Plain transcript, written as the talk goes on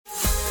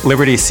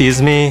Liberty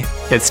sees me,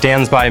 it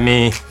stands by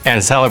me,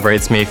 and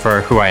celebrates me for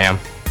who I am.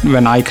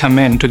 When I come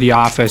into the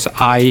office,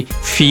 I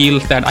feel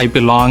that I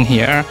belong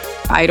here.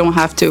 I don't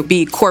have to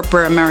be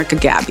corporate America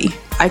Gabby.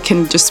 I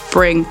can just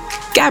bring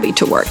Gabby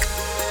to work.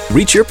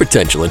 Reach your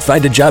potential and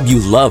find a job you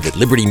love at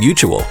Liberty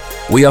Mutual.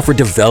 We offer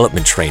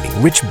development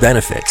training, rich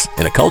benefits,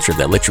 and a culture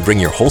that lets you bring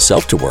your whole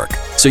self to work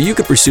so you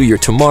can pursue your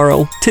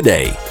tomorrow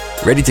today.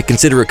 Ready to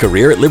consider a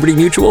career at Liberty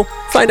Mutual?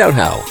 Find out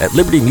how at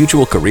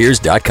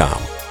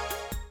libertymutualcareers.com.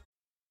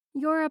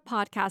 You're a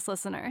podcast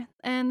listener,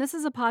 and this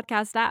is a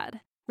podcast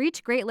ad.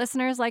 Reach great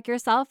listeners like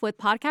yourself with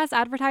podcast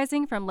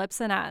advertising from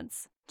Libsyn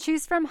Ads.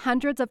 Choose from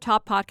hundreds of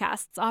top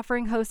podcasts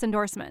offering host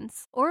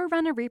endorsements, or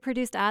run a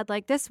reproduced ad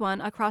like this one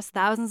across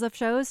thousands of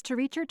shows to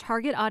reach your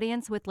target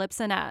audience with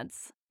Libsyn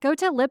Ads. Go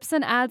to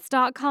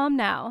libsynads.com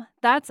now.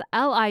 That's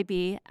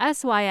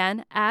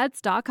LIBSYN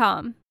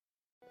ads.com.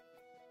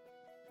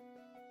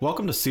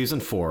 Welcome to Season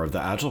 4 of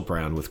The Agile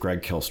Brand with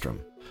Greg Kihlstrom,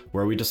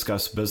 where we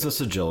discuss business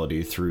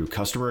agility through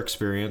customer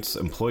experience,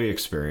 employee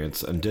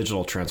experience, and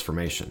digital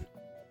transformation.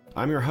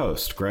 I'm your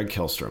host, Greg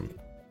Kihlstrom.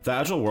 The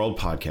Agile World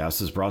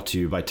podcast is brought to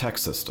you by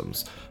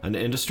TEKsystems, an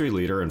industry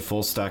leader in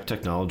full-stack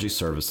technology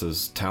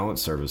services, talent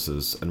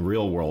services, and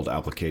real-world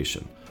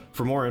application.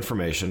 For more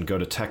information, go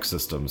to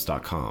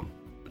teksystems.com.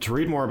 To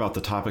read more about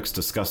the topics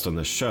discussed on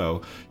this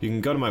show, you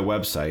can go to my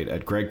website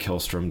at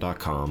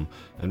gregkihlstrom.com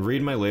and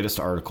read my latest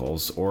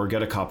articles or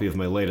get a copy of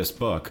my latest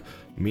book,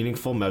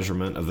 Meaningful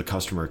Measurement of the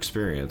Customer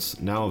Experience,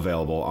 now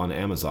available on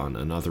Amazon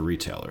and other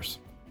retailers.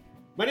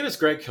 My name is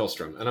Greg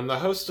Kihlstrom, and I'm the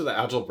host of the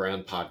Agile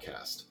Brand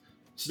podcast.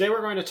 Today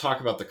we're going to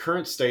talk about the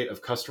current state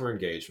of customer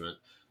engagement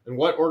and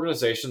what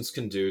organizations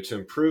can do to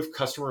improve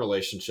customer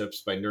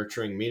relationships by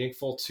nurturing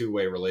meaningful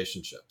two-way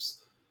relationships.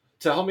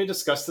 To help me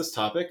discuss this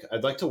topic,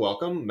 I'd like to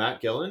welcome Matt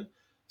Gillin,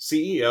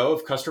 CEO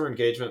of customer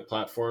engagement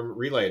platform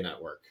Relay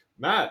Network.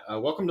 Matt,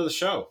 welcome to the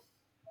show.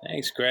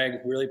 Thanks, Greg.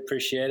 Really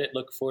appreciate it.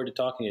 Look forward to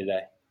talking to you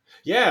today.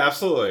 Yeah,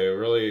 absolutely.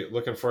 Really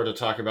looking forward to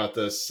talking about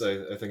this.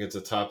 I think it's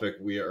a topic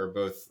we are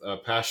both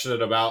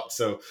passionate about,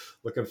 so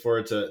looking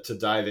forward to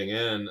diving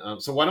in.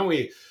 So why don't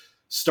we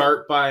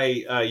start by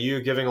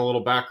you giving a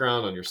little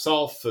background on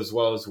yourself as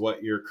well as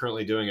what you're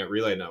currently doing at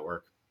Relay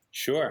Network.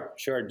 Sure.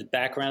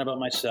 Background about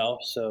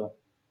myself. So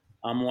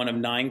I'm one of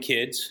 9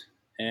 kids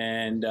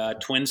and a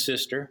twin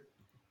sister.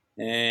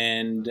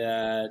 And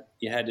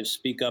you had to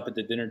speak up at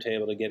the dinner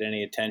table to get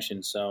any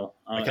attention. So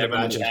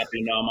everyone's happy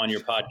to know I'm on your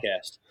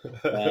podcast.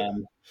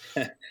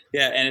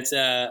 Yeah, and it's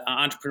an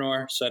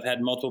entrepreneur. So I've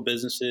had multiple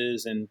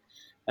businesses. And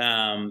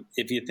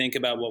if you think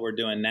about what we're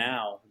doing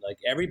now, like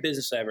every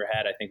business I ever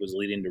had, I think was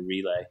leading to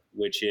Relay,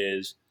 which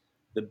is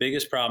the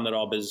biggest problem that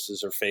all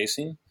businesses are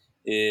facing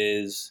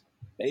is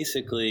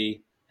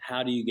basically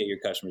how do you get your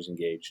customers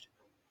engaged?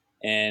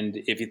 And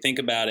if you think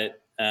about it,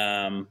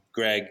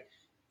 Greg,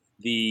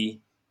 the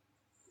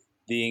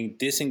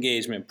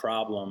disengagement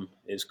problem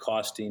is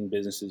costing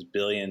businesses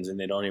billions and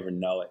they don't even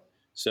know it.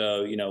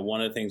 So,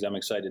 one of the things I'm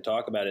excited to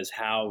talk about is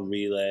how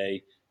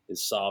Relay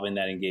is solving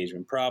that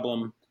engagement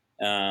problem.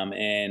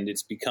 And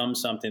it's become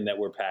something that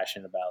we're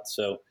passionate about.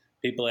 So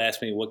people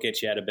ask me, what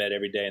gets you out of bed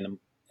every day?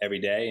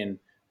 And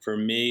for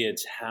me,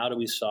 it's how do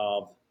we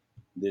solve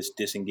this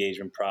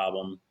disengagement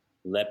problem,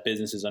 let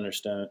businesses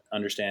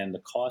understand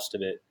the cost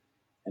of it,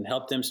 and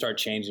help them start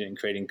changing it and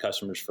creating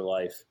customers for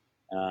life.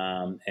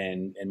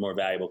 And more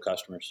valuable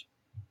customers.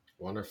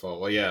 Wonderful.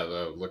 Well, yeah,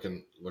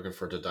 looking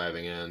forward to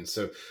diving in.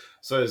 So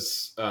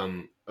as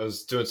I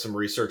was doing some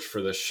research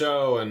for this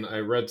show, and I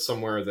read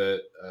somewhere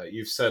that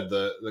you've said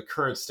the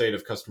current state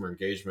of customer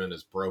engagement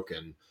is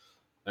broken,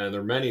 and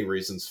there are many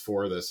reasons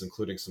for this,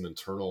 including some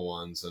internal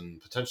ones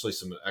and potentially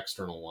some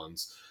external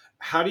ones.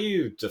 How do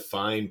you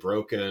define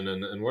broken,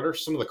 and what are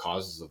some of the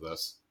causes of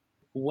this?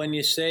 When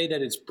you say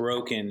that it's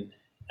broken,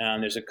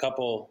 there's a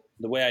couple.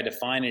 The way I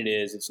define it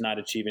is it's not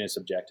achieving its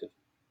objective.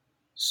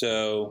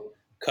 So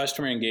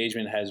customer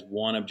engagement has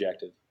one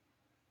objective.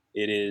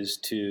 It is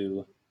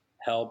to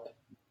help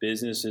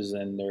businesses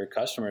and their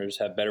customers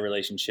have better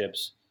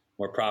relationships,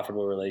 more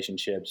profitable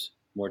relationships,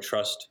 more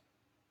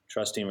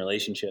trusting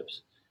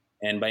relationships.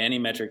 And by any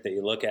metric that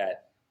you look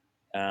at,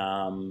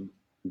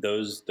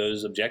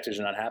 those objectives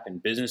are not happening.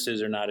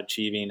 Businesses are not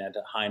achieving at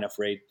a high enough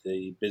rate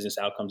the business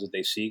outcomes that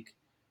they seek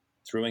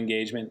through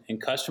engagement,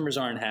 and customers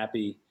aren't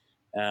happy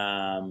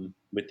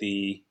with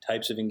the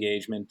types of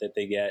engagement that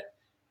they get.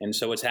 And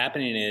so what's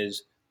happening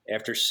is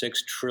after $6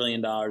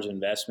 trillion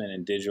investment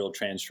in digital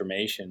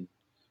transformation,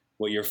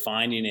 what you're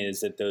finding is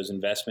that those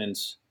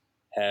investments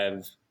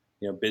have,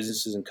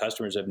 businesses and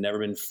customers have never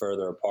been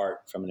further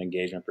apart from an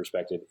engagement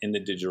perspective in the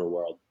digital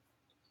world.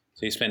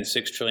 So you spend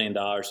 $6 trillion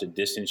to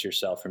distance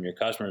yourself from your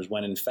customers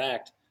when in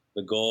fact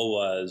the goal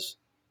was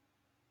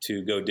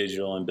to go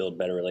digital and build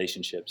better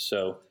relationships.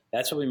 So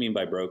that's what we mean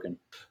by broken.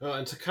 Well,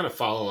 and to kind of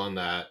follow on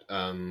that,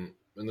 and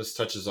this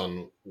touches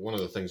on one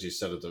of the things you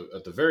said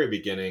at the very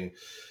beginning,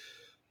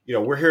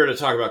 we're here to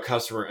talk about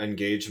customer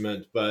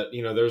engagement, but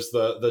there's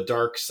the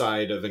dark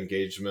side of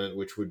engagement,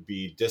 which would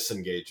be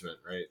disengagement,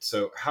 right?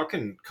 So how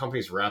can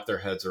companies wrap their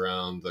heads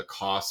around the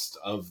cost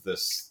of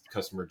this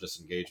customer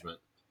disengagement?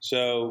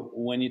 So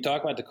when you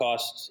talk about the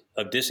costs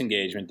of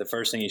disengagement, the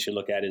first thing you should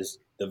look at is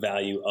the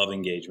value of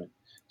engagement.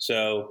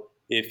 So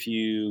if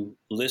you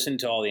listen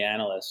to all the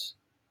analysts,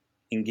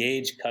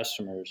 engaged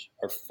customers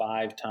are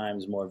 5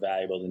 times more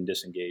valuable than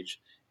disengaged.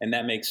 And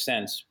that makes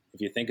sense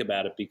if you think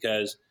about it,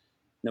 because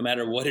no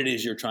matter what it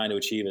is you're trying to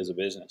achieve as a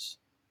business,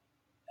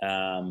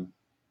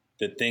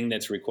 the thing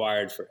that's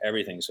required for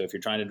everything. So if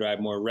you're trying to drive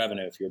more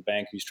revenue, if you're a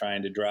bank who's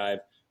trying to drive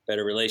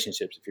better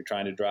relationships, if you're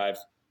trying to drive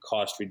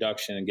cost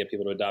reduction and get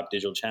people to adopt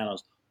digital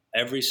channels,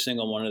 every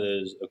single one of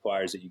those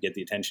requires that you get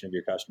the attention of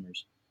your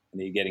customers and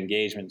that you get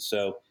engagement.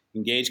 So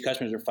engaged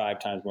customers are 5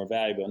 times more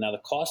valuable. Now, the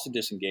cost of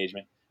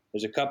disengagement,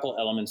 there's a couple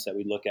elements that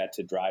we look at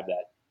to drive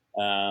that.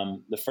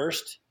 The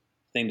first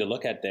thing to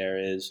look at there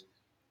is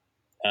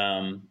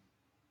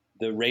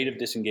the rate of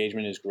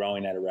disengagement is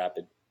growing at a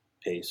rapid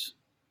pace.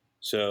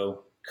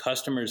 So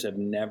customers have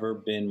never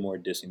been more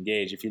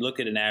disengaged. If you look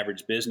at an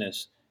average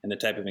business and the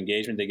type of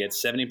engagement they get,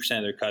 70%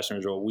 of their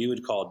customers are what we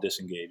would call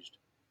disengaged.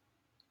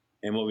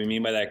 And what we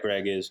mean by that,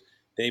 Greg, is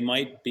they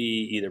might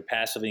be either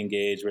passively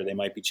engaged, where they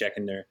might be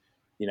checking their,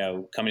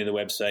 coming to the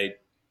website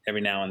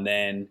every now and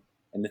then,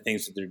 and the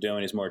things that they're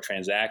doing is more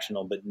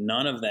transactional, but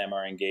none of them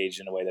are engaged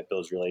in a way that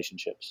builds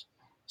relationships.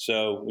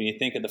 So when you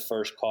think of the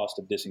first cost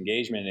of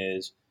disengagement,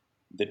 is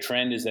the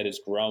trend is that it's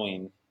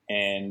growing,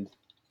 and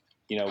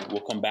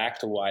we'll come back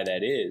to why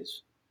that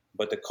is.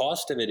 But the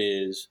cost of it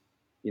is,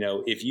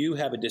 if you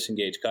have a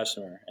disengaged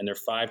customer and they're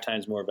 5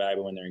 times more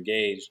valuable when they're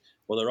engaged,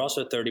 well, they're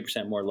also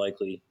 30% more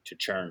likely to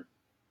churn.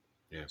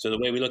 Yeah. So the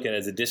way we look at it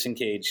is a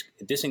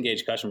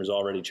disengaged customer is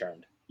already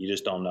churned. You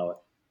just don't know it.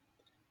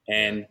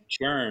 And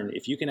churn,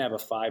 if you can have a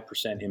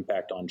 5%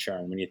 impact on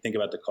churn, when you think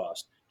about the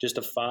cost, just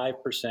a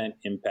 5%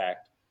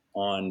 impact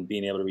on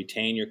being able to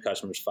retain your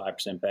customers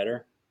 5%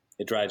 better,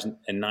 it drives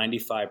a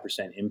 95%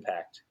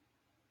 impact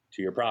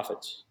to your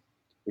profits,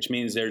 which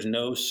means there's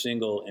no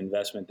single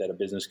investment that a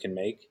business can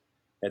make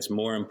that's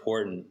more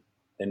important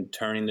than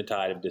turning the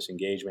tide of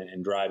disengagement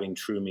and driving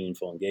true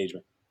meaningful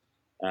engagement.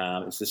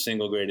 It's the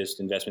single greatest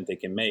investment they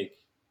can make.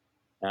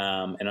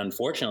 And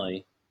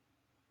unfortunately,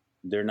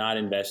 they're not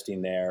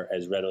investing there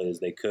as readily as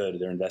they could.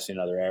 They're investing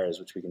in other areas,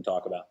 which we can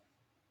talk about.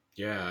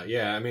 Yeah.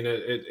 I mean,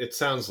 it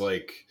sounds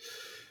like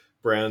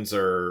brands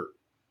are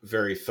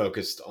very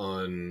focused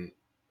on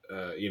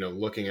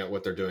looking at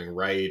what they're doing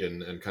right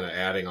and kind of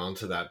adding on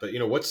to that. But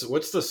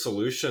what's the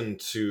solution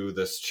to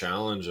this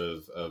challenge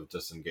of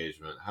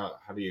disengagement? How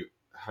do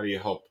you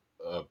help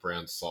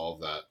brands solve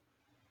that?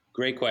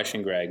 Great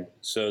question, Greg.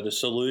 So the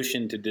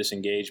solution to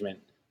disengagement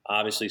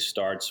obviously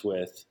starts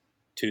with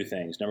 2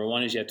 things. Number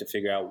one is you have to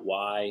figure out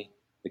why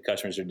the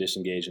customers are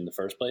disengaged in the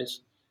first place.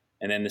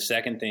 And then the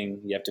second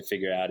thing you have to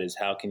figure out is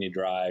how can you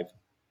drive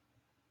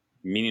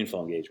meaningful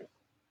engagement?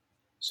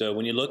 So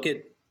when you look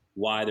at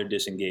why they're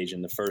disengaged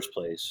in the first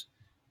place,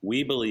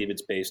 we believe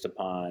it's based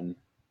upon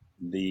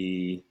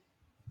the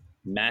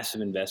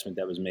massive investment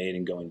that was made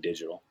in going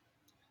digital.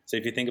 So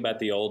if you think about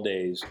the old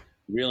days,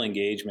 real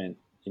engagement,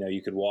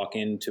 you could walk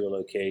into a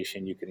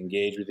location, you could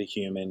engage with a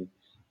human,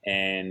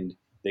 and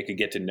they could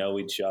get to know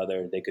each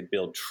other. They could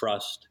build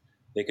trust.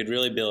 They could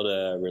really build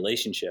a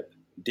relationship.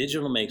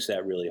 Digital makes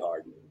that really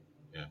hard.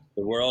 Yeah.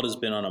 The world has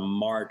been on a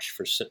march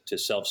to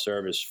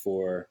self-service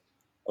for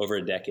over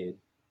a decade.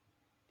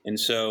 And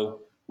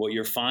so what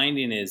you're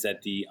finding is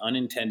that the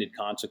unintended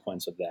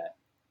consequence of that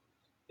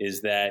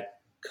is that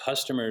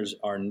customers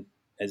are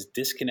as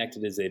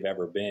disconnected as they've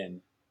ever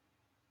been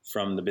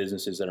from the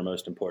businesses that are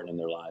most important in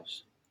their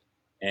lives.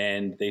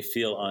 And they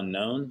feel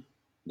unknown.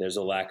 There's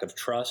a lack of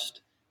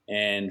trust.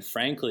 And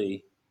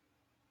frankly,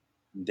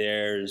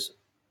 there's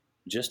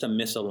just a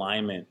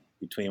misalignment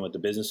between what the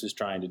business is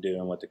trying to do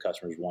and what the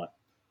customers want.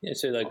 Yeah,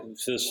 so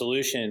the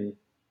solution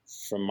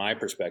from my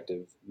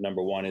perspective,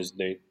 number one is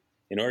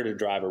in order to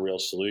drive a real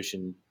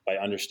solution by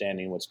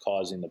understanding what's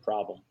causing the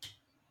problem.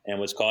 And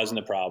what's causing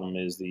the problem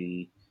is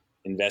the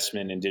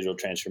investment in digital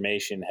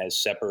transformation has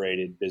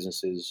separated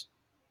businesses,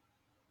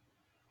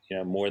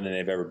 more than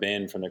they've ever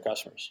been from their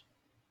customers.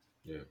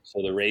 Yeah.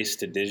 So the race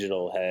to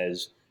digital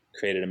has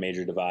created a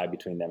major divide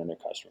between them and their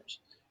customers.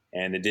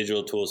 And the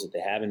digital tools that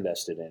they have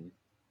invested in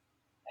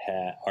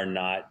are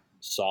not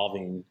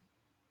solving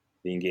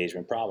the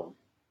engagement problem.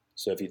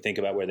 So if you think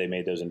about where they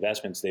made those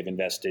investments, they've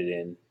invested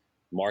in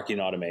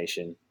marketing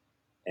automation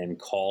and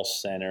call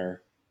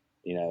center,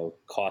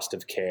 cost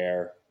of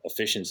care,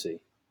 efficiency.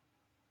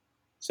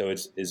 So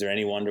is there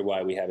any wonder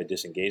why we have a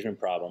disengagement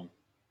problem?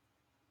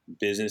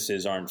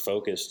 Businesses aren't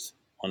focused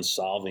on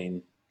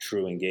solving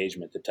true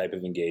engagement, the type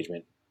of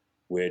engagement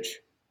which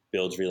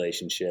builds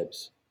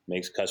relationships,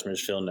 makes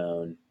customers feel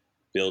known,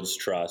 builds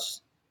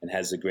trust, and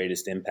has the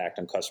greatest impact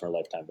on customer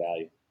lifetime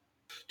value.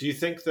 Do you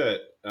think that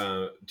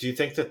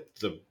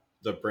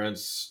the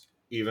brands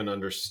even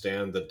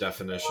understand the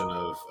definition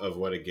of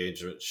what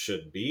engagement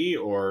should be,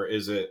 or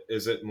is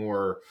it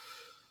more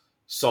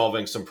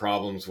solving some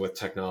problems with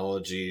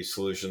technology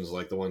solutions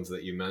like the ones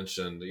that you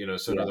mentioned,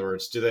 so in Yeah. other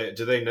words, do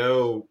they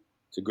know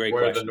It's a great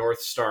where question. the North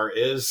Star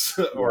is,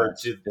 or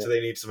Yes. do they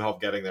need some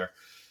help getting there?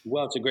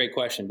 Well, it's a great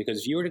question,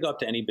 because if you were to go up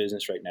to any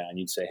business right now and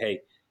you'd say,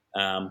 hey,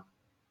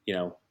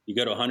 you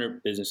go to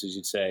 100 businesses,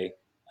 you'd say,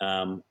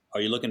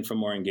 are you looking for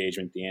more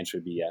engagement? The answer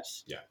would be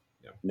yes. Yeah.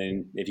 And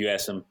then if you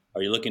ask them,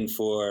 are you looking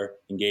for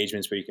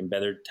engagements where you can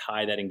better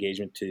tie that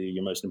engagement to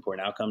your most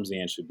important outcomes? The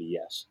answer would be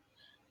yes.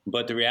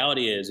 But the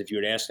reality is, if you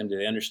were to ask them, do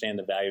they understand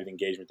the value of the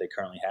engagement they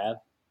currently have?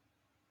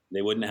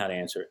 They wouldn't know how to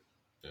answer it.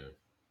 Yeah.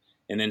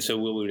 And then so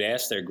what we would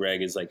ask there,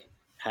 Greg, is like,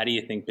 how do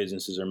you think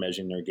businesses are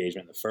measuring their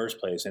engagement in the first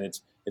place? And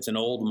it's an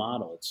old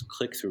model. It's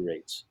click-through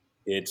rates.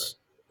 It's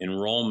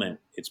enrollment.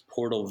 It's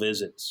portal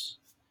visits,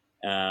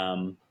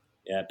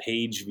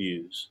 page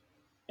views.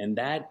 And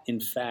that, in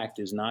fact,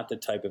 is not the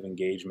type of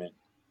engagement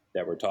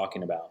that we're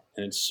talking about.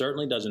 And it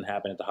certainly doesn't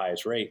happen at the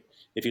highest rate.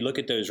 If you look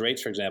at those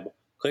rates, for example,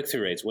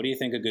 click-through rates, what do you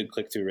think a good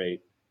click-through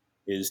rate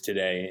is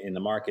today in the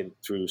market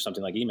through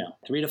something like email?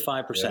 3 to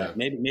 5%. Yeah.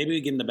 Maybe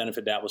we give them the benefit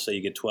of the doubt. We'll say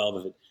you get 12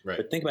 of it. Right.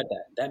 But think about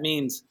that. That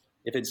means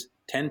if it's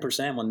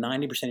 10%, well,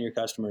 90% of your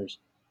customers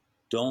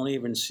don't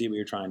even see what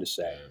you're trying to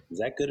say. Yeah. Is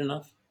that good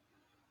enough?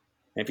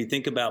 And if you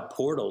think about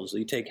portals,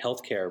 you take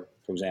healthcare,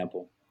 for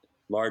example,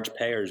 large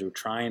payers who are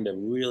trying to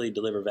really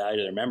deliver value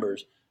to their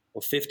members,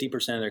 well, 50%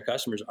 of their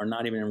customers are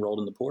not even enrolled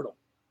in the portal.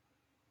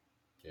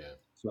 Yeah.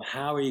 So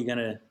how are you going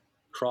to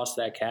cross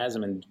that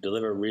chasm and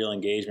deliver real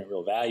engagement,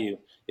 real value,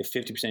 if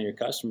 50% of your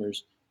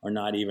customers are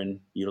not even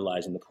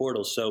utilizing the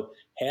portal? So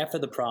half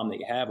of the problem that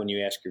you have when you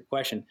ask your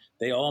question,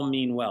 they all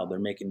mean well. They're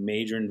making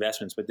major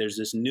investments, but there's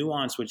this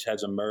nuance which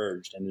has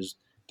emerged and is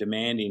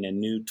demanding a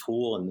new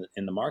tool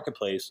in the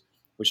marketplace,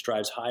 which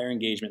drives higher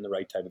engagement and the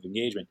right type of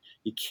engagement.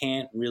 You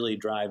can't really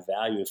drive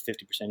value if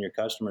 50% of your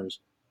customers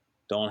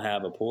don't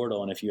have a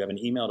portal. And if you have an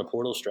email to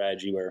portal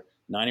strategy where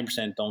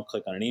 90% don't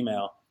click on an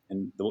email,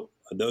 and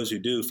those who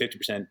do,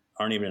 50%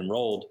 aren't even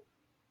enrolled,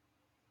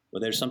 well,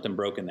 there's something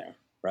broken there,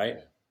 right?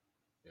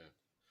 Yeah.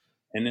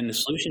 And then the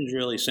solution is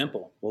really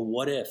simple. Well,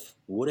 what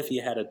if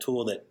you had a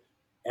tool that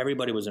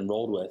everybody was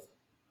enrolled with,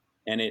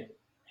 and it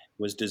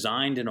was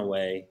designed in a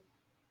way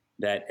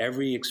that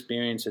every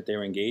experience that they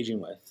were engaging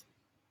with,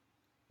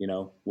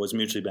 was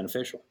mutually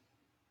beneficial?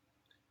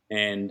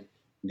 And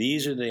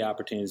these are the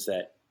opportunities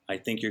that I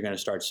think you're going to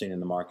start seeing in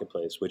the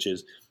marketplace, which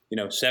is,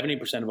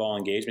 70% of all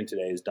engagement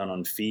today is done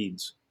on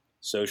feeds,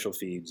 social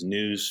feeds,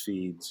 news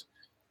feeds,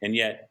 and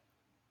yet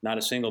not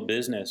a single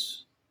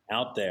business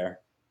out there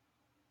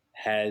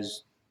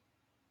has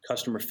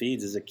customer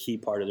feeds as a key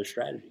part of their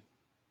strategy.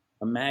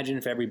 Imagine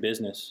if every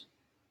business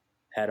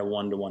had a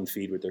one-to-one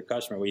feed with their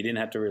customer where you didn't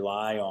have to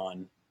rely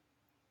on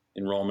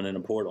enrollment in a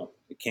portal.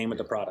 It came with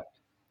the product.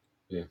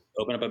 Yeah.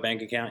 Open up a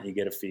bank account, you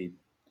get a feed.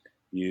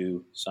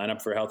 You sign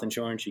up for health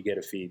insurance, you get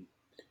a feed.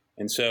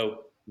 And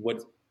so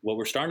what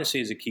we're starting to see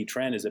as a key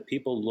trend is that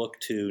people look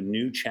to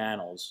new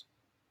channels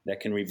that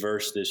can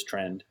reverse this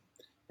trend.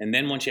 And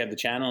then once you have the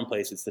channel in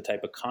place, it's the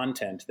type of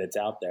content that's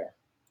out there.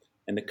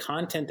 And the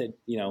content that,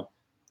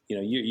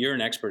 you're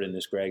an expert in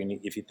this, Greg. And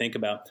if you think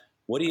about,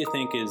 what do you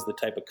think is the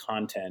type of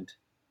content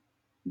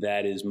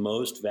that is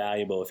most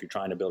valuable if you're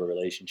trying to build a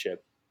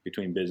relationship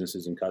between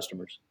businesses and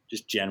customers,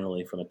 just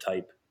generally from a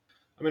type?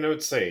 I mean, I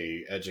would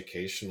say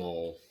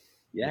educational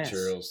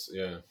materials.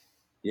 Yeah.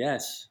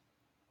 Yes.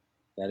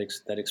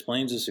 That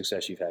explains the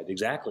success you've had.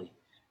 Exactly.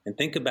 And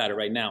think about it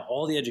right now.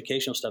 All the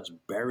educational stuff's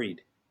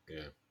buried.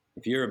 Yeah.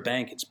 If you're a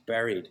bank, it's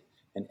buried.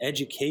 And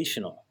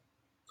educational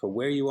for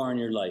where you are in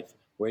your life,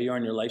 where you are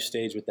in your life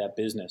stage with that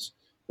business.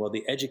 Well,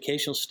 the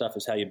educational stuff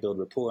is how you build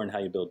rapport and how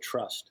you build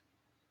trust.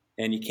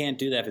 And you can't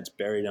do that if it's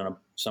buried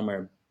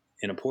somewhere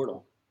in a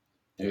portal.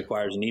 It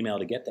requires an email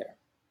to get there.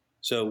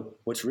 So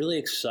what's really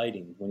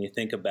exciting when you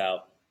think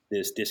about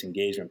this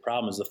disengagement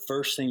problem is the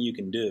first thing you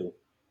can do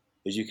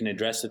is you can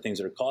address the things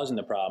that are causing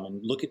the problem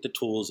and look at the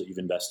tools that you've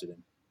invested in.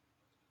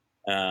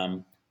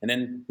 And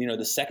then,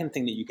 the second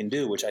thing that you can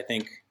do, which I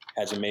think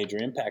has a major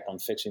impact on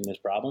fixing this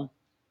problem,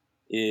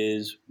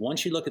 is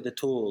once you look at the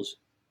tools,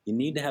 you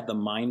need to have the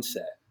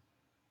mindset,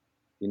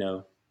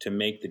 to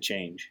make the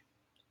change.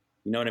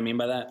 You know what I mean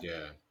by that?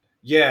 Yeah.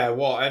 Yeah.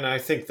 Well, and I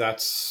think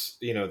that's,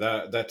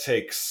 that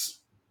takes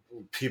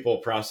people,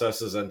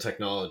 processes, and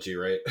technology,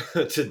 right?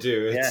 to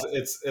do.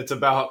 It's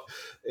about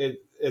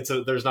it.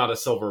 There's not a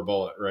silver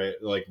bullet, right?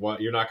 Like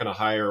you're not going to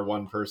hire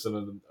one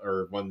person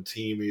or one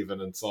team even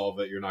and solve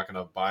it. You're not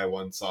going to buy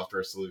one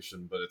software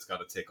solution, but it's got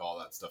to take all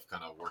that stuff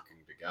kind of working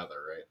together,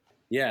 right?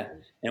 Yeah.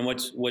 And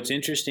what's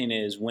interesting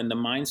is when the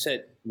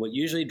mindset, what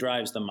usually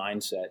drives the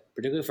mindset,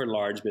 particularly for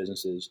large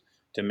businesses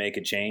to make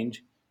a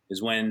change,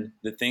 is when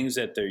the things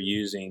that they're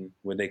using,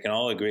 when they can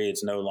all agree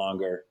it's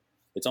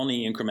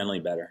only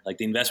incrementally better. Like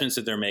the investments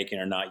that they're making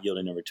are not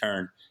yielding a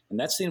return. And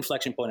that's the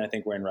inflection point I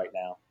think we're in right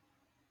now.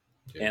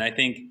 Yeah. And I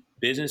think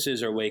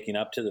businesses are waking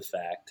up to the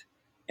fact,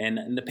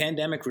 and the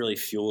pandemic really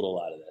fueled a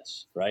lot of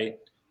this, right?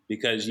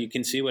 Because you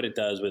can see what it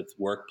does with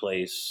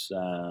workplace,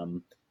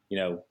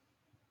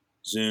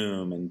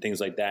 Zoom and things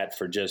like that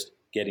for just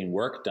getting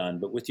work done.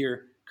 But with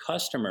your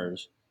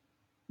customers,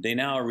 they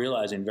now are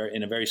realizing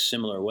in a very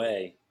similar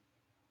way,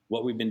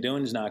 what we've been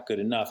doing is not good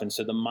enough. And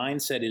so the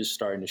mindset is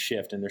starting to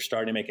shift, and they're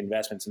starting to make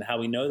investments. And how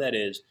we know that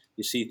is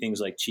you see things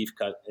like chief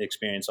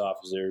experience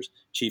officers,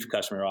 chief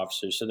customer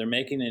officers. So they're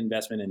making an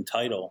investment in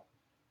title,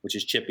 which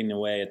is chipping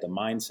away at the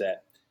mindset.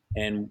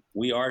 And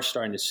we are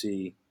starting to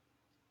see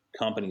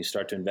companies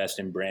start to invest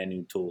in brand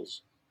new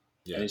tools.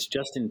 Yeah. And it's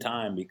just in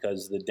time,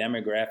 because the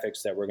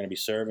demographics that we're going to be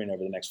serving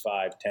over the next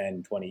 5,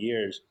 10, 20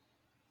 years,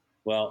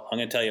 well, I'm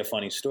going to tell you a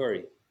funny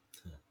story.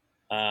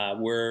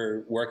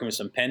 We're working with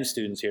some Penn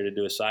students here to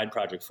do a side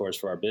project for us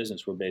for our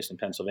business. We're based in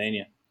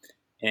Pennsylvania.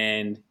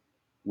 And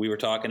we were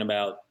talking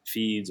about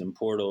feeds and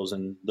portals,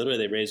 and literally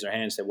they raised their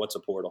hand and said, "What's a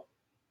portal?"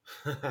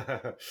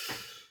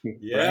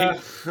 Yeah.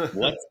 Right?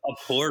 What's a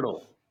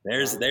portal?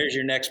 There's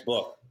your next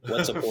book.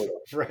 What's a portal?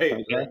 Right.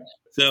 Okay?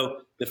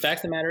 So the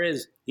fact of the matter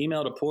is,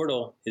 email to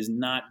portal is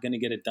not going to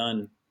get it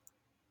done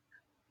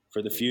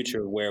for the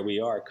future where we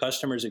are.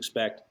 Customers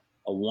expect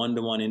a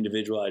one-to-one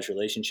individualized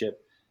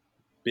relationship.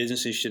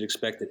 Businesses should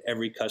expect that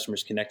every customer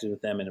is connected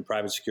with them in a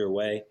private, secure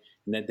way,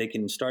 and that they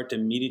can start to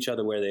meet each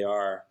other where they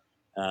are,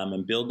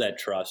 and build that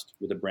trust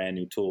with a brand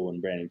new tool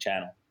and brand new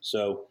channel.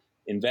 So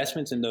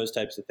investments in those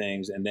types of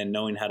things, and then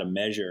knowing how to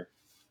measure,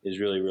 is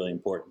really, really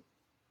important.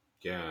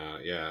 Yeah,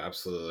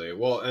 absolutely.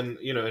 Well, and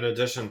in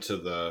addition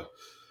to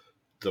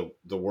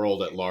the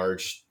world at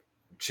large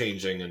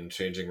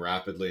changing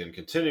rapidly and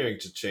continuing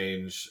to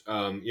change,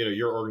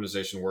 your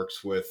organization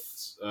works with,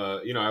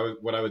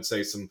 what I would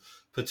say some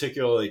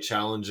particularly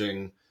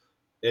challenging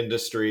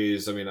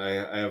industries. I mean,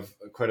 I have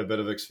quite a bit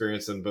of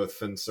experience in both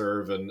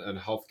FinServ and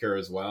healthcare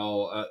as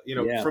well.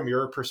 From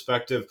your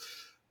perspective,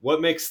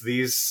 what makes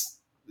these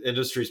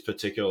industries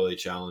particularly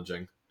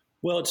challenging?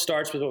 Well, it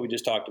starts with what we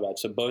just talked about.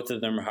 So both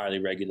of them are highly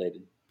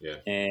regulated. Yeah.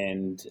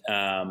 And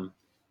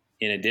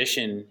in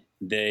addition,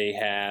 they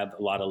have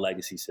a lot of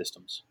legacy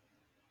systems.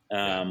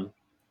 So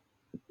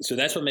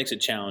that's what makes it a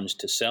challenge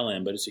to sell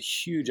in, but it's a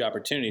huge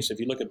opportunity. So if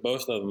you look at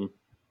both of them,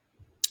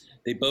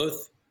 they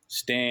both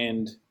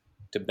stand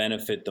to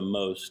benefit the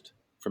most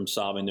from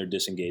solving their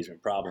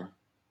disengagement problem.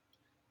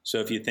 So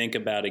if you think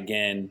about,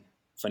 again,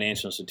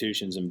 financial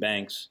institutions and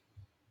banks,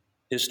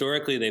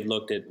 historically they've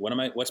looked at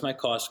what's my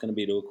cost going to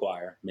be to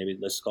acquire? Maybe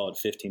let's call it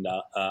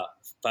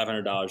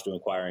 $500 to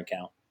acquire an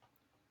account.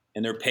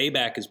 And their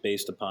payback is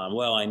based upon,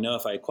 well, I know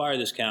if I acquire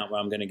this account, well,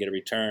 I'm going to get a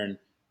return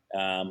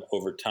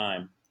over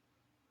time.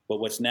 But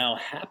what's now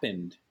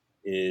happened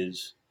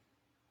is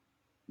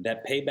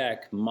that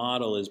payback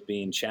model is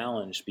being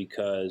challenged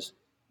because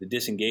the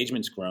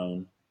disengagement's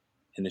grown,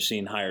 and they're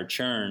seeing higher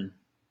churn,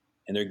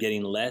 and they're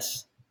getting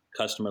less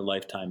customer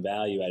lifetime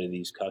value out of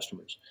these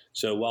customers.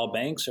 So while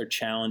banks are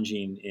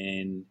challenging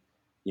in,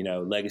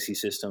 legacy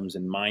systems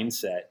and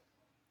mindset,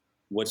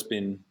 what's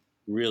been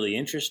really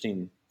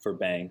interesting for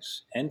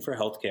banks and for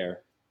healthcare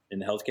in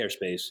the healthcare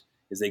space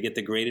is they get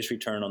the greatest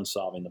return on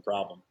solving the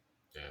problem.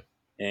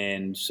 Yeah.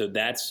 And so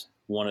that's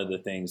one of the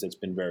things that's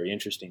been very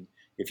interesting.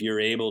 If you're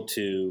able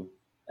to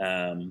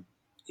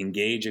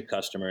engage a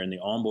customer in the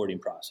onboarding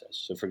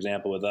process. So for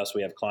example, with us,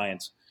 we have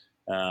clients,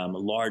 a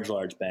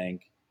large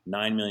bank,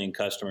 9 million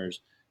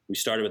customers. We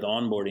started with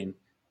onboarding.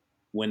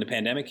 When the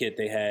pandemic hit,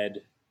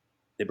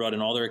 they brought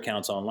in all their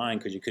accounts online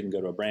because you couldn't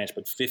go to a branch,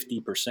 but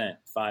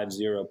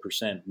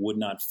 50% would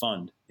not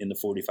fund in the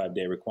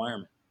 45-day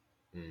requirement.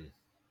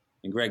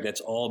 And Greg,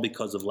 that's all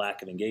because of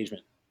lack of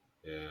engagement.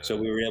 Yeah. So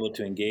we were able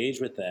to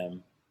engage with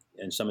them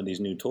and some of these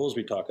new tools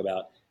we talk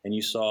about, and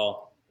you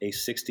saw a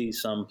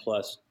 60-some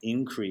plus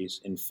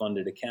increase in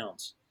funded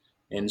accounts.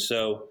 And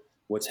so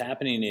what's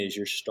happening is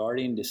you're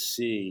starting to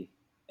see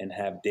and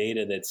have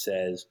data that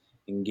says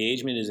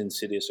engagement is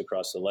insidious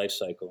across the life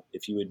cycle.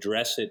 If you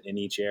address it in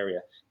each area,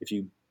 if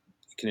you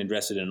can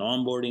address it in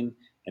onboarding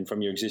and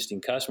from your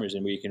existing customers,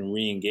 and where you can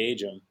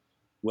re-engage them,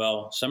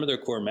 well, some of their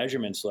core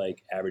measurements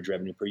like average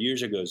revenue per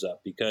user goes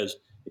up, because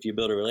if you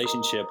build a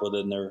relationship, well,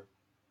 then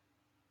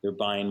they're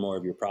buying more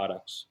of your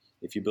products.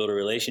 If you build a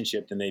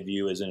relationship, then they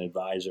view you as an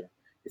advisor.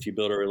 If you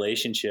build a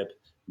relationship,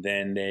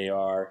 then they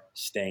are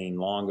staying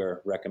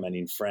longer,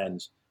 recommending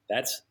friends.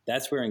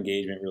 That's where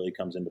engagement really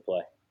comes into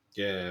play.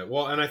 Yeah,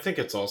 well, and I think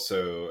it's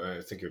also,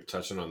 I think you're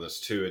touching on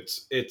this too.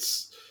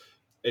 It's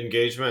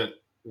engagement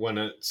when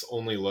it's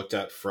only looked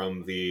at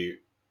from the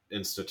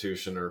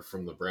institution or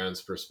from the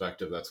brand's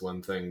perspective. That's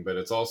one thing, but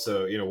it's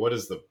also, what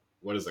is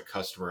the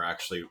customer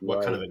actually?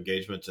 What kind of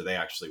engagement do they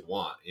actually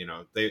want?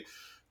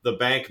 The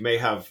bank may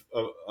have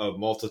a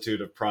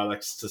multitude of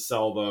products to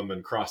sell them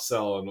and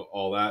cross-sell and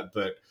all that,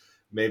 but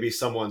maybe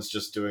someone's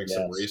just doing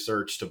some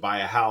research to buy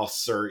a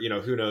house or,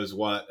 who knows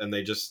what. And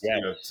they just,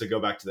 to go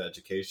back to the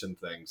education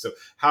thing. So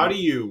how do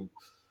you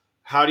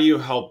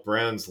help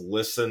brands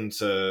listen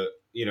to,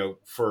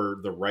 for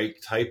the right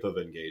type of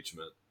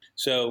engagement?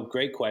 So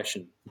great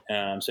question.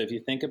 So if you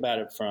think about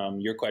it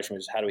from your question,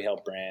 which is how do we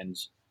help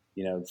brands,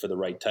 for the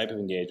right type of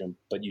engagement,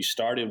 but you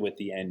started with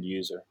the end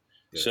user.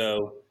 Yeah.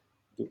 So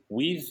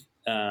we've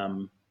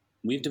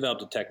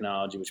developed a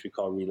technology which we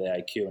call Relay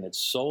IQ, and its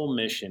sole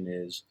mission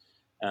is,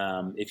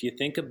 if you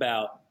think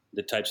about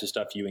the types of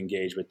stuff you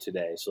engage with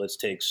today. So let's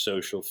take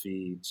social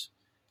feeds,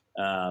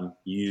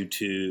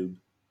 YouTube,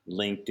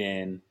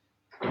 LinkedIn.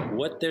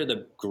 What they're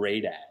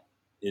great at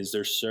is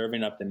they're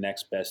serving up the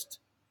next best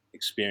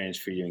experience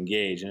for you to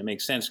engage. And it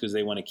makes sense because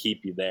they want to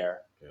keep you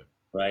there,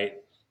 right?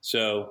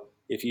 So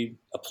if you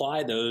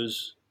apply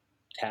those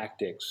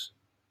tactics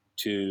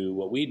to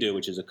what we do,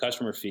 which is a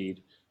customer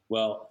feed,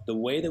 well, the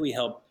way that we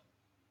help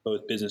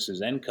both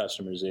businesses and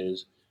customers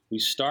is we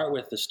start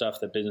with the stuff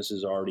that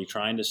businesses are already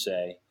trying to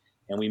say,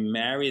 and we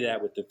marry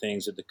that with the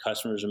things that the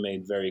customers have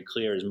made very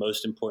clear is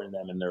most important to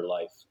them in their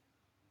life.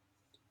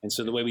 And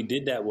so the way we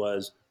did that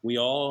was we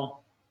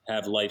all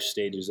have life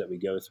stages that we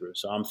go through.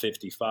 So I'm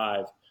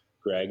 55,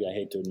 Greg, I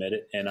hate to admit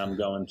it, and I'm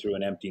going through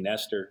an empty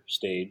nester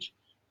stage,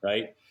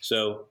 right?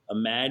 So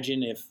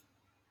imagine if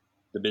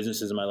the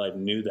businesses in my life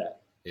knew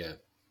that. Yeah.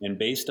 And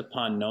based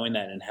upon knowing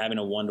that and having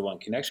a one-to-one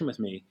connection with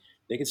me,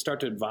 they could start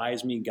to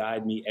advise me,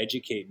 guide me,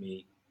 educate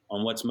me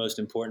on what's most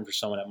important for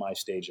someone at my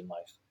stage in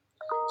life.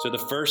 So the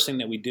first thing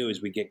that we do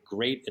is we get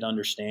great at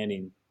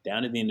understanding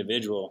down to the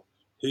individual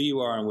who you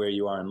are and where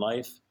you are in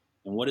life,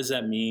 and what does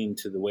that mean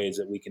to the ways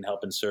that we can help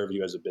and serve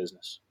you as a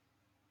business.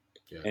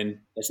 Yeah. And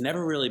it's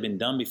never really been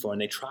done before,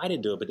 and they try to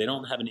do it, but they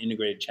don't have an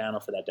integrated channel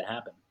for that to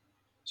happen.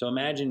 So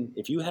imagine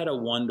if you had a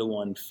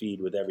one-to-one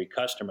feed with every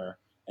customer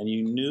and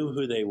you knew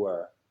who they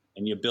were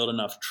and you build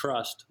enough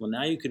trust, well,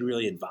 now you could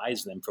really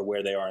advise them for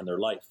where they are in their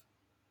life.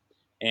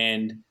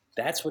 And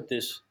that's what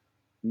this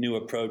new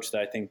approach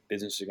that I think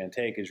businesses are going to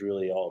take is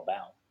really all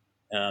about.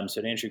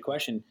 So to answer your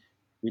question,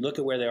 we look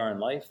at where they are in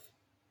life,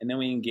 and then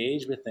we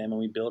engage with them and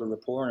we build a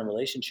rapport and a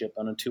relationship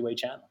on a two-way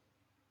channel.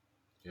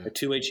 Yeah. A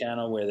two-way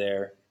channel where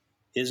there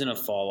isn't a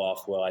fall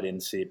off, well, I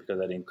didn't see it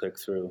because I didn't click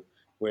through,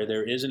 where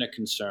there isn't a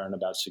concern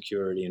about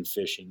security and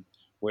phishing,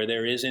 where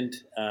there isn't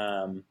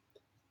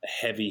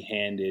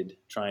heavy-handed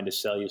trying to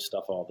sell you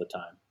stuff all the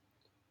time.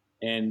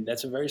 And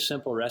that's a very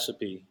simple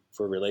recipe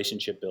for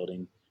relationship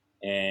building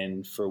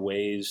and for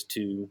ways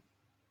to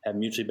have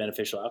mutually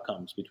beneficial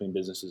outcomes between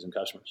businesses and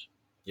customers.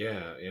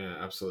 Yeah,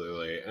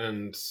 absolutely.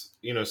 And,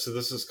 so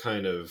this is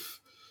kind of,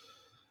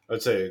 I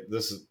would say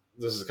this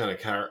is kind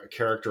of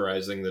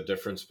characterizing the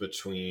difference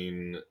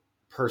between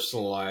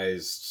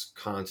personalized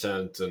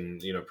content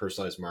and,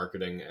 personalized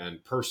marketing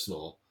and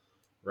personal,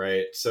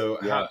 right? So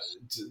yes.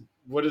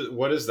 What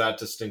does that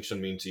distinction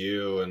mean to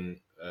you? And,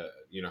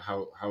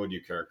 how would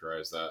you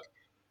characterize that?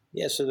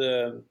 Yeah.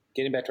 So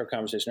getting back to our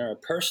conversation earlier,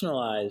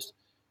 personalized,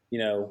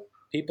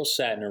 people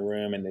sat in a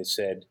room and they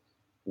said,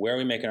 where are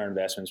we making our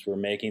investments? We're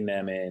making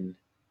them in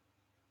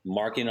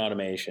marketing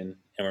automation,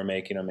 and we're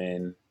making them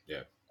in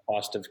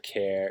cost of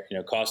care,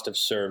 cost of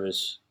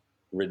service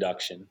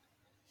reduction.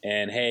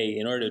 And hey,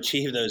 in order to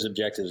achieve those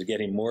objectives,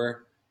 getting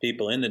more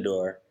people in the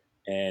door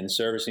and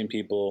servicing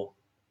people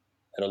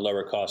at a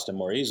lower cost and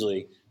more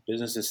easily,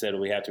 businesses said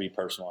we have to be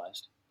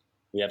personalized.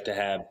 We have to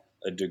have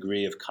a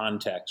degree of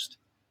context.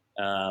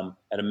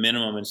 At a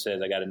minimum, it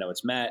says I got to know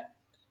it's Matt,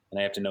 and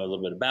I have to know a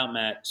little bit about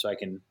Matt so I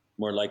can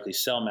more likely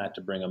sell Matt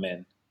to bring them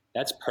in.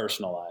 That's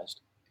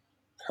personalized.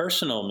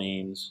 Personal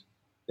means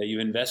that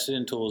you've invested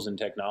in tools and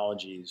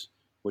technologies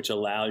which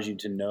allows you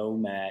to know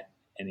Matt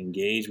and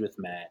engage with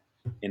Matt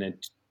in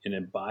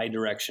a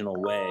bi-directional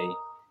way,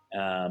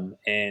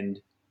 and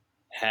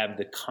have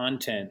the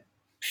content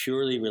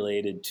purely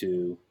related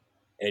to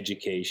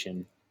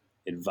education,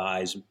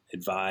 advisory.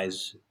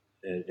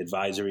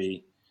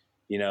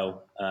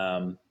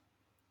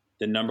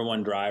 The number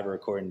one driver,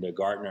 according to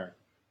Gartner,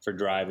 for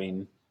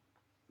driving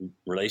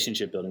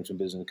relationship building from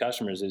business and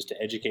customers is to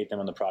educate them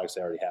on the products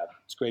they already have.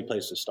 It's a great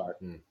place to start,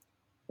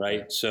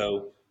 right?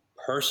 So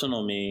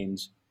personal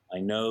means I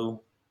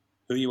know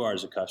who you are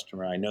as a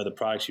customer. I know the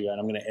products you have.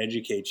 I'm going to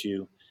educate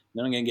you.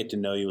 Then I'm going to get to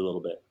know you a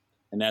little bit.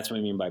 And that's what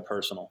I mean by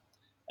personal.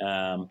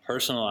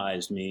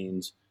 Personalized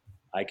means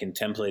I can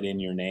template in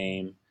your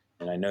name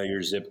and I know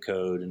your zip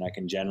code and I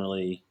can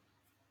generally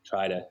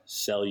try to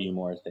sell you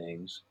more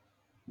things.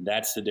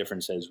 That's the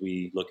difference as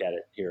we look at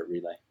it here at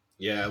Relay.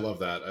 Yeah, I love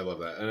that.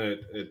 And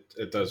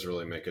it does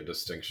really make a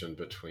distinction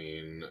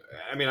between,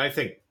 I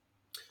think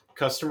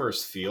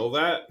customers feel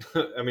that.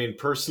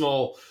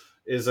 Personal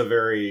is a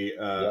very,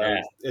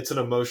 it's an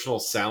emotional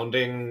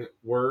sounding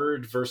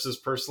word versus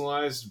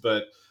personalized,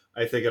 but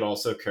I think it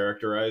also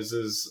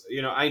characterizes,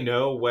 I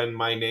know when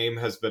my name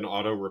has been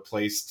auto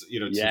replaced,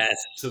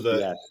 to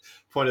the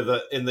point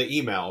of in the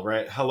email,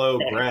 right? Hello,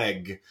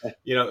 Greg.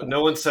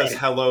 No one says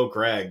hello,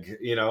 Greg,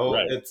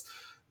 right. It's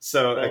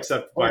so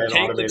except by an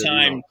automated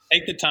email.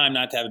 Take the time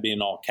not to have it be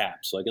in all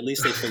caps. Like at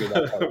least they figured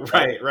that out.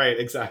 Right.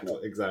 Exactly.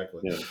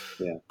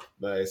 Yeah.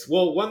 Nice.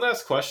 Well, one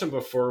last question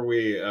before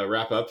we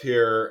wrap up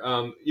here.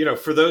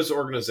 For those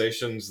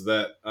organizations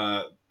that,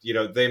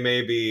 they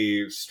may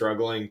be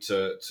struggling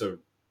to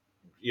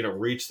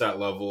reach that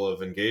level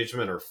of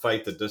engagement or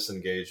fight the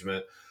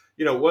disengagement,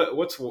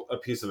 what's a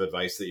piece of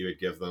advice that you would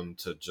give them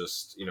to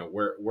just,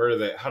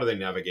 how do they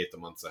navigate the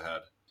months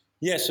ahead?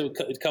 Yeah. So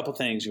a couple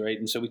things, right?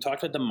 And so we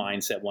talked about the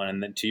mindset one,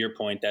 and then to your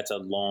point, it's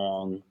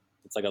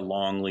like a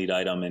long lead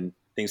item and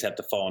things have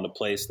to fall into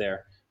place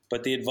there.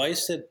 But the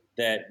advice that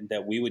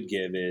that we would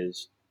give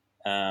is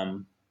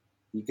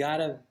you got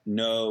to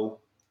know.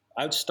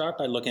 I would start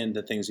by looking at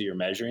the things that you're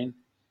measuring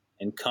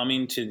and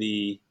coming to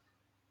the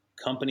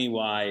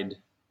company-wide,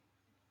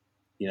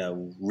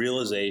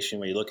 realization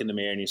where you look in the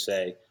mirror and you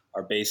say,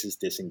 our base is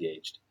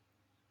disengaged.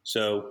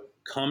 So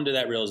come to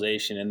that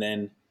realization and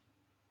then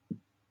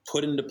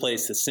put into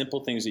place the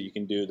simple things that you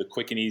can do, the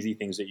quick and easy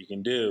things that you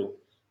can do.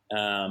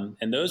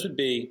 And those would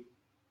be,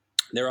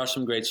 there are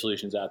some great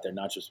solutions out there,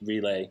 not just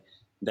Relay,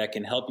 that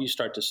can help you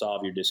start to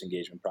solve your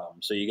disengagement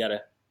problem. So you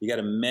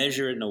gotta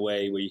measure it in a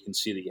way where you can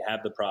see that you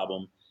have the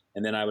problem.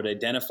 And then I would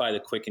identify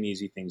the quick and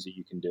easy things that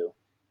you can do.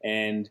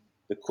 And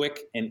the quick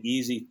and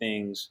easy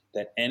things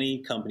that any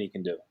company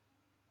can do,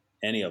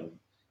 any of them,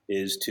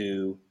 is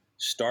to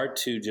start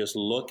to just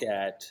look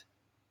at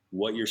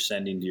what you're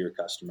sending to your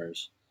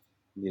customers,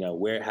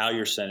 how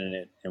you're sending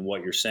it and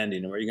what you're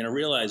sending. And what you're going to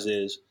realize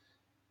is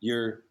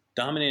you're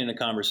dominating a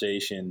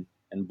conversation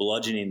and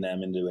bludgeoning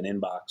them into an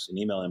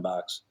email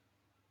inbox,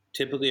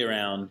 typically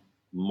around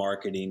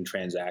marketing,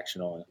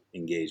 transactional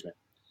engagement.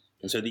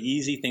 And so the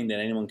easy thing that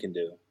anyone can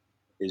do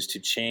is to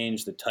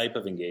change the type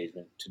of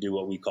engagement to do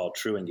what we call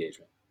true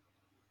engagement.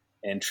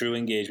 And true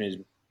engagement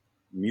is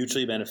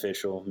mutually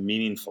beneficial,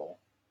 meaningful.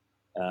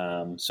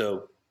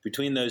 So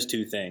between those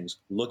two things,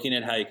 looking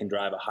at how you can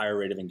drive a higher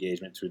rate of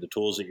engagement through the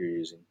tools that you're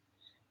using,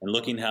 and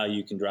looking how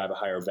you can drive a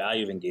higher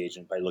value of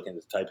engagement by looking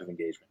at the type of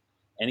engagement.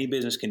 Any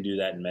business can do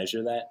that and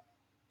measure that,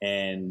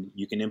 and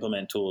you can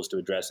implement tools to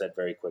address that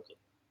very quickly.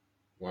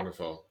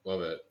 Wonderful.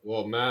 Love it.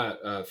 Well, Matt,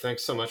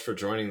 thanks so much for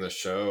joining the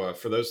show.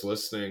 For those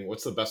listening,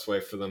 what's the best way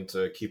for them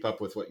to keep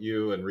up with what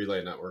you and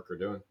Relay Network are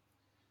doing?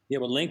 Yeah,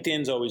 well,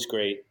 LinkedIn's always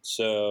great.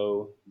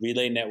 So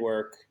Relay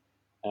Network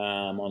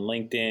on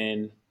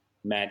LinkedIn,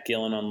 Matt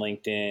Gillin on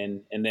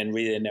LinkedIn, and then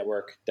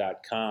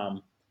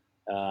relaynetwork.com.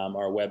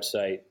 Our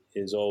website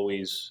is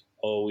always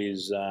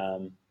a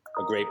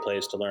great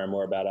place to learn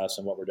more about us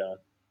and what we're doing.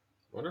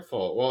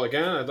 Wonderful. Well,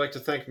 again, I'd like to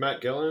thank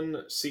Matt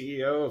Gillin,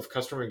 CEO of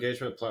customer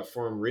engagement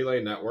platform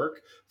Relay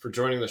Network, for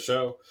joining the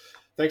show.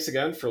 Thanks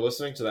again for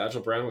listening to The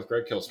Agile Brand with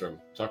Greg Kihlstrom.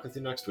 Talk with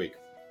you next week.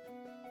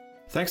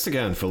 Thanks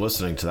again for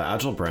listening to The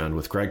Agile Brand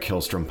with Greg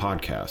Kihlstrom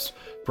podcast,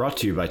 brought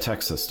to you by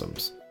Tech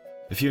Systems.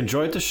 If you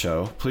enjoyed the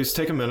show, please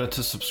take a minute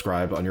to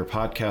subscribe on your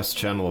podcast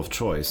channel of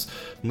choice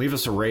and leave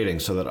us a rating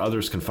so that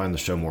others can find the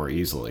show more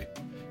easily.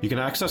 You can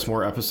access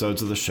more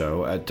episodes of the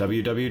show at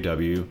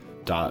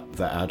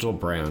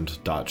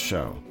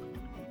www.theagilebrand.show.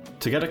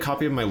 To get a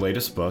copy of my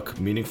latest book,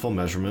 Meaningful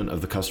Measurement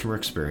of the Customer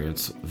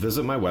Experience,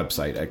 visit my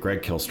website at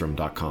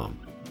gregkihlstrom.com.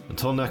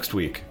 Until next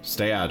week,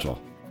 stay agile.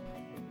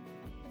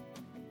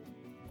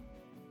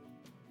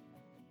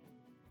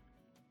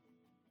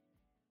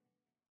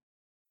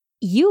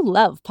 You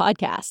love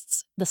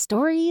podcasts, the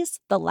stories,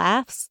 the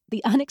laughs,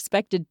 the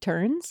unexpected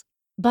turns.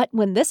 But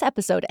when this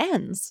episode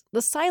ends,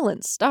 the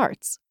silence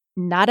starts.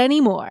 Not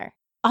anymore.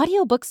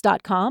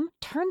 Audiobooks.com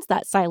turns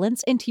that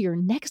silence into your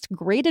next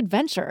great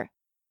adventure.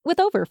 With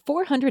over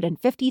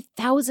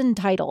 450,000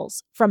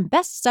 titles, from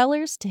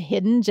bestsellers to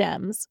hidden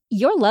gems,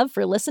 your love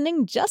for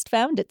listening just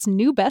found its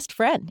new best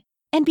friend.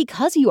 And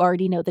because you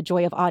already know the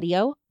joy of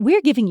audio,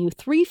 we're giving you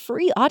 3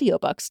 free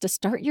audiobooks to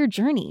start your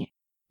journey.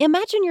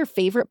 Imagine your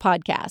favorite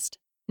podcast,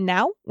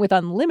 now with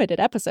unlimited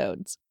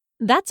episodes.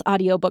 That's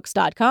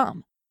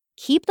audiobooks.com.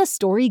 Keep the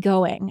story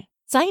going.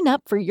 Sign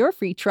up for your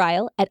free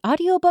trial at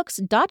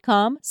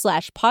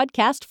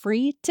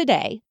audiobooks.com/podcastfree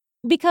today.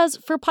 Because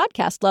for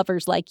podcast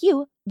lovers like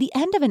you, the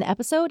end of an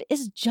episode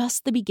is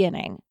just the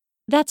beginning.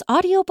 That's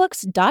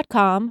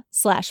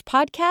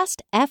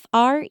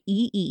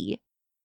audiobooks.com/podcastfree.